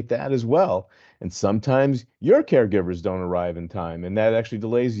negotiate that as well. And sometimes your caregivers don't arrive in time, and that actually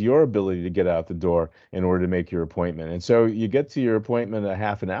delays your ability to get out the door in order to make your appointment. And so you get to your appointment a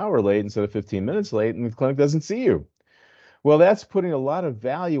half an hour late instead of 15 minutes late, and the clinic doesn't see you. Well, that's putting a lot of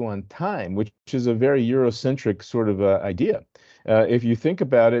value on time, which is a very Eurocentric sort of idea. If you think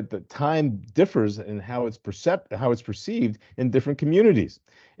about it, the time differs in how it's perceived in different communities.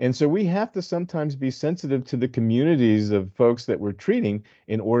 And so we have to sometimes be sensitive to the communities of folks that we're treating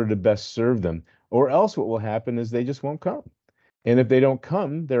in order to best serve them, or else what will happen is they just won't come. And if they don't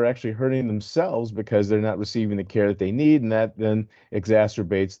come, they're actually hurting themselves because they're not receiving the care that they need, and that then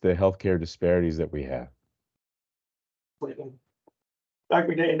exacerbates the healthcare disparities that we have.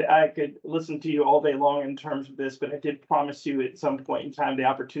 Dr. Dane, I could listen to you all day long in terms of this, but I did promise you at some point in time the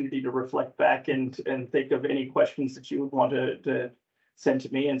opportunity to reflect back and think of any questions that you would want to send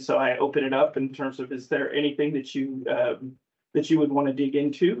to me. And so I open it up in terms of, is there anything that you would want to dig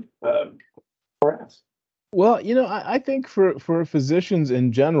into or ask? Well, I think for physicians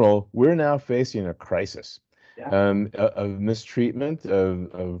in general, we're now facing a crisis of mistreatment,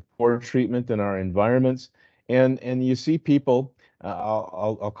 of poor treatment in our environments. And you see people,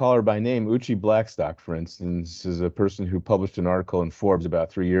 I'll call her by name, Uchi Blackstock, for instance, is a person who published an article in Forbes about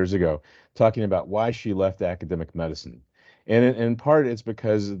 3 years ago talking about why she left academic medicine. And in part, it's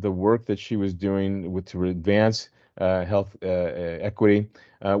because the work that she was doing to advance health equity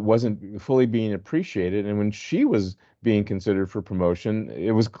wasn't fully being appreciated. And when she was being considered for promotion,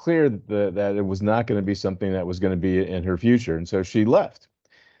 it was clear that it was not going to be something that was going to be in her future. And so she left.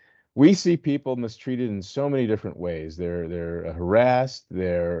 We see people mistreated in so many different ways. They're harassed,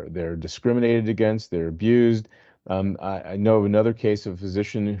 they're discriminated against, they're abused. I know of another case of a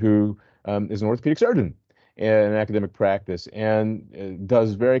physician who is an orthopedic surgeon in academic practice and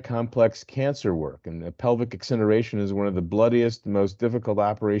does very complex cancer work. And pelvic excineration is one of the bloodiest, most difficult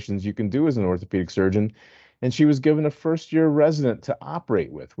operations you can do as an orthopedic surgeon. And she was given a first-year resident to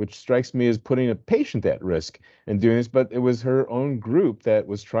operate with, which strikes me as putting a patient at risk in doing this, but it was her own group that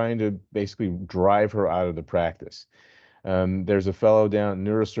was trying to basically drive her out of the practice. There's a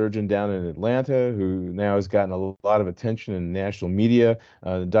neurosurgeon down in Atlanta who now has gotten a lot of attention in national media,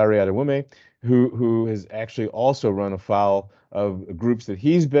 Dare Adewume, who has actually also run afoul of groups that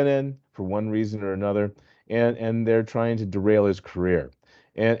he's been in for one reason or another, and they're trying to derail his career.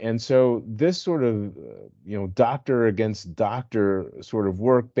 And so this sort of doctor against doctor sort of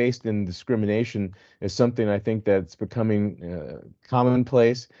work based in discrimination is something I think that's becoming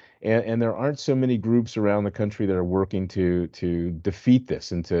commonplace, and there aren't so many groups around the country that are working to defeat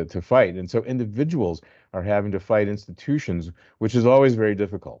this and to fight. And so individuals are having to fight institutions, which is always very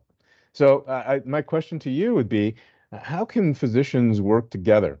difficult. So my question to you would be, how can physicians work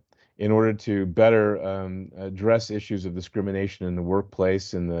together in order to better address issues of discrimination in the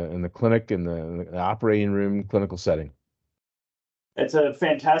workplace, in the clinic, in the operating room, clinical setting? It's a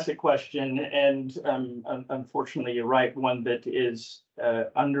fantastic question, and unfortunately, you're right. One that is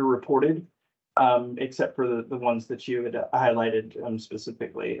underreported, except for the ones that you had highlighted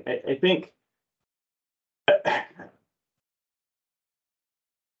specifically. I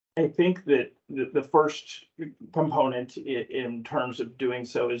think that the first component in terms of doing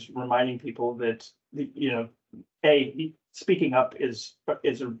so is reminding people that speaking up is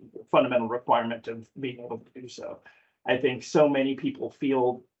a fundamental requirement of being able to do so. I think so many people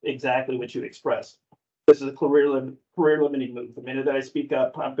feel exactly what you expressed. This is a career limiting move. The minute that I speak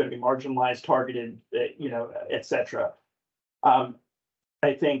up, I'm going to be marginalized, targeted, et cetera. I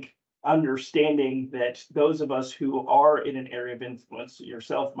think understanding that those of us who are in an area of influence,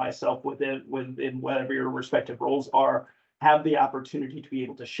 yourself, myself, within whatever your respective roles are, have the opportunity to be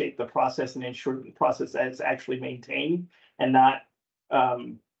able to shape the process and ensure that the process is actually maintained and not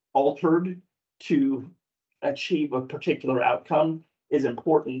altered to achieve a particular outcome is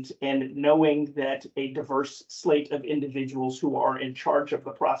important. And knowing that a diverse slate of individuals who are in charge of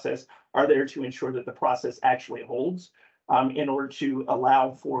the process are there to ensure that the process actually holds, in order to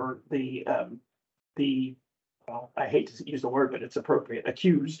allow for the well, I hate to use the word, but it's appropriate,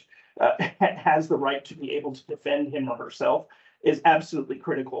 accused has the right to be able to defend him or herself is absolutely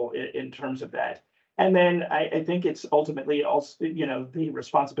critical in terms of that. And then I think it's ultimately also, the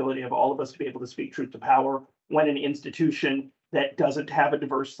responsibility of all of us to be able to speak truth to power when an institution that doesn't have a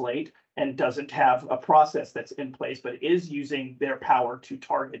diverse slate and doesn't have a process that's in place, but is using their power to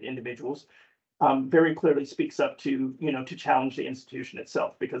target individuals, very clearly speaks up to challenge the institution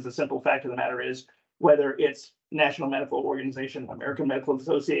itself. Because the simple fact of the matter is, whether it's National Medical Organization, American Medical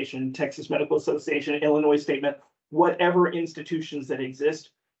Association, Texas Medical Association, Illinois State Med, whatever institutions that exist,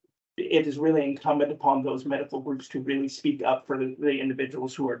 it is really incumbent upon those medical groups to really speak up for the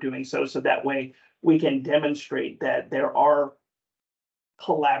individuals who are doing so. So that way we can demonstrate that there are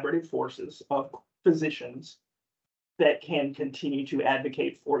collaborative forces of physicians that can continue to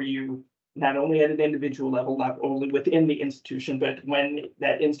advocate for you, not only at an individual level, not only within the institution, but when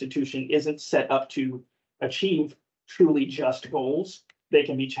that institution isn't set up to achieve truly just goals, they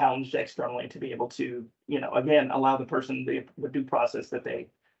can be challenged externally to be able to, again, allow the person the due process that they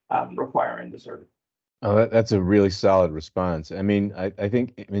require and deserve. Oh, that's a really solid response. I mean, I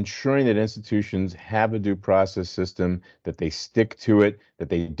think ensuring that institutions have a due process system, that they stick to it, that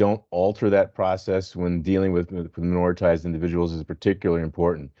they don't alter that process when dealing with minoritized individuals is particularly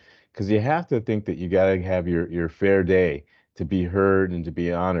important. Because you have to think that you got to have your fair day to be heard and to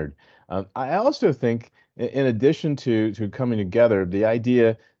be honored. I also think, in addition to coming together, the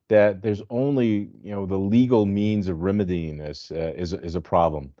idea that there's only the legal means of remedying this is a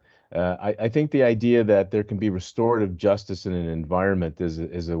problem. I think the idea that there can be restorative justice in an environment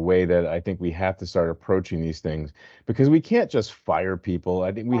is a way that I think we have to start approaching these things, because we can't just fire people.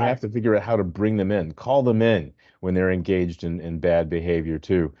 I think we have to figure out how to bring them in, call them in when they're engaged in bad behavior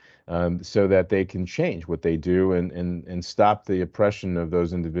too, so that they can change what they do and stop the oppression of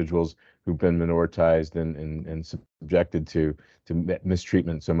those individuals who've been minoritized and subjected to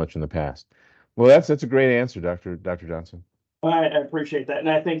mistreatment so much in the past. Well, that's a great answer, Dr. Johnson. I appreciate that.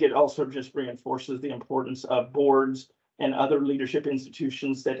 And I think it also just reinforces the importance of boards and other leadership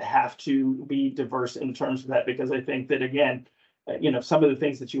institutions that have to be diverse in terms of that, because I think that, again, some of the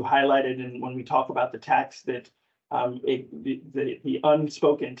things that you highlighted, and when we talk about the tax that the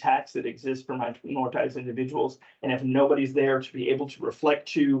unspoken tax that exists for minoritized individuals, and if nobody's there to be able to reflect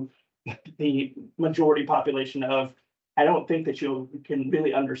to the majority population of, I don't think that you can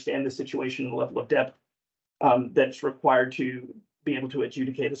really understand the situation and the level of depth that's required to be able to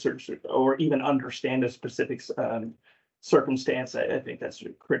adjudicate a certain or even understand a specific circumstance. I think that's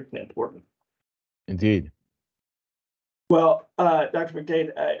critically important. Indeed. Well, Dr.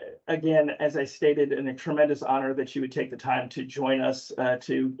 McDade, again, as I stated, a tremendous honor that you would take the time to join us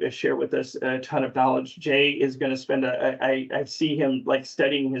to share with us a ton of knowledge. Jay is going to spend I see him like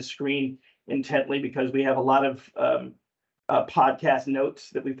studying his screen intently, because we have a lot of podcast notes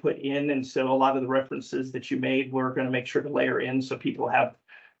that we put in. And so a lot of the references that you made, we're going to make sure to layer in so people have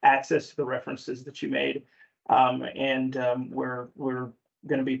access to the references that you made. We're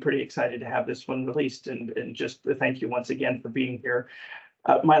going to be pretty excited to have this one released, and just thank you once again for being here.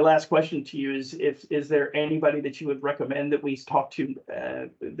 My last question to you is there anybody that you would recommend that we talk to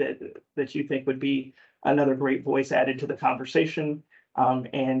that you think would be another great voice added to the conversation?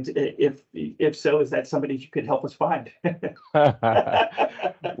 And if so, is that somebody you could help us find?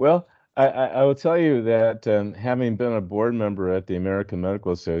 Well, I will tell you that having been a board member at the American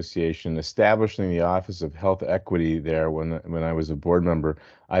Medical Association, establishing the Office of Health Equity there when I was a board member,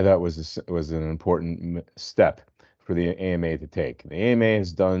 I thought was an important step for the AMA to take. The AMA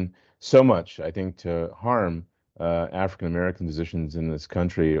has done so much, I think, to harm African American physicians in this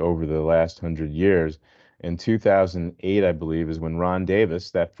country over the last 100 years. In 2008, I believe, is when Ron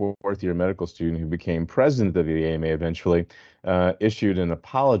Davis, that fourth-year medical student who became president of the AMA eventually, issued an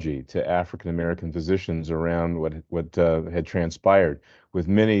apology to African American physicians around what had transpired, with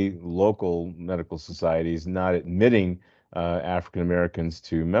many local medical societies not admitting African Americans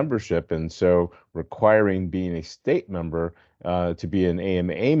to membership, and so requiring being a state member to be an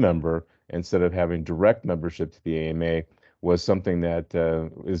AMA member instead of having direct membership to the AMA was something that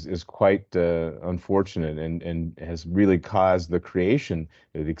is quite unfortunate and has really caused the creation,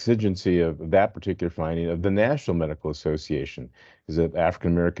 the exigency of that particular finding of the National Medical Association, is that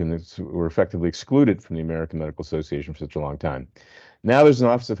African Americans were effectively excluded from the American Medical Association for such a long time. Now there's an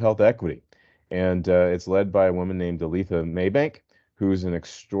Office of Health Equity, and it's led by a woman named Aletha Maybank, who's an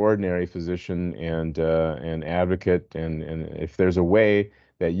extraordinary physician and advocate, and if there's a way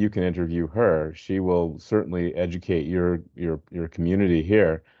that you can interview her, she will certainly educate your community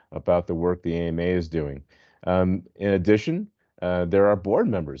here about the work the AMA is doing. In addition, there are board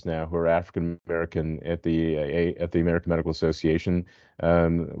members now who are African American at the American Medical Association.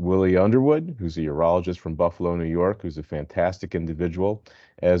 Willie Underwood, who's a urologist from Buffalo, New York, who's a fantastic individual,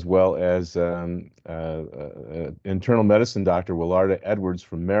 as well as internal medicine doctor Willarda Edwards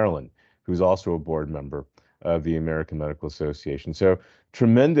from Maryland, who's also a board member of the American Medical Association. So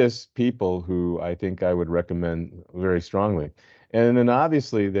tremendous people who I think I would recommend very strongly. And then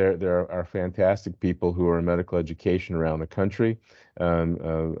obviously there are fantastic people who are in medical education around the country.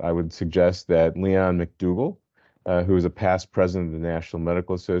 I would suggest that Leon McDougall, who is a past president of the National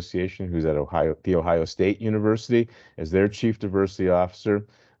Medical Association, who's at the Ohio State University as their chief diversity officer,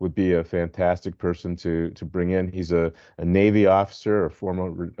 would be a fantastic person to bring in. He's a Navy officer, a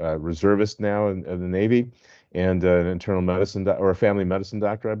former reservist now in the Navy, and an internal medicine or a family medicine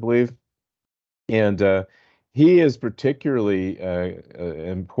doctor, I believe. And he is particularly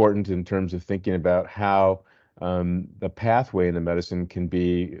important in terms of thinking about how the pathway into medicine can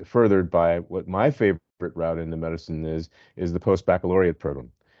be furthered by what my favorite route into medicine is the post-baccalaureate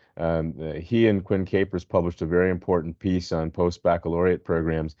program. He and Quinn Capers published a very important piece on post-baccalaureate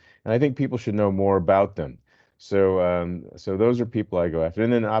programs, and I think people should know more about them. So those are people I go after.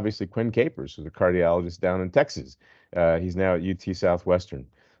 And then obviously Quinn Capers, who's a cardiologist down in Texas. He's now at UT Southwestern.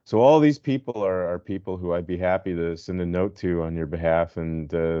 So all these people are people who I'd be happy to send a note to on your behalf and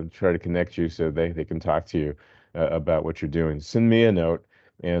try to connect you so they can talk to you about what you're doing. Send me a note,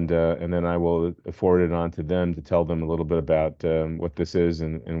 and then I will forward it on to them to tell them a little bit about what this is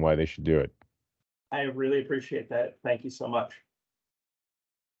and why they should do it. I really appreciate that. Thank you so much.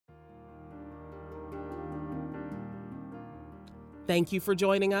 Thank you for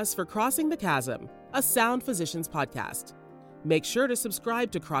joining us for Crossing the Chasm, a Sound Physicians podcast. Make sure to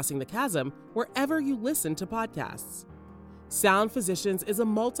subscribe to Crossing the Chasm wherever you listen to podcasts. Sound Physicians is a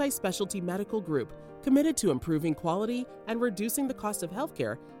multi-specialty medical group committed to improving quality and reducing the cost of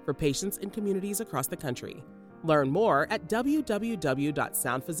healthcare for patients in communities across the country. Learn more at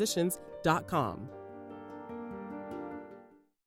www.soundphysicians.com.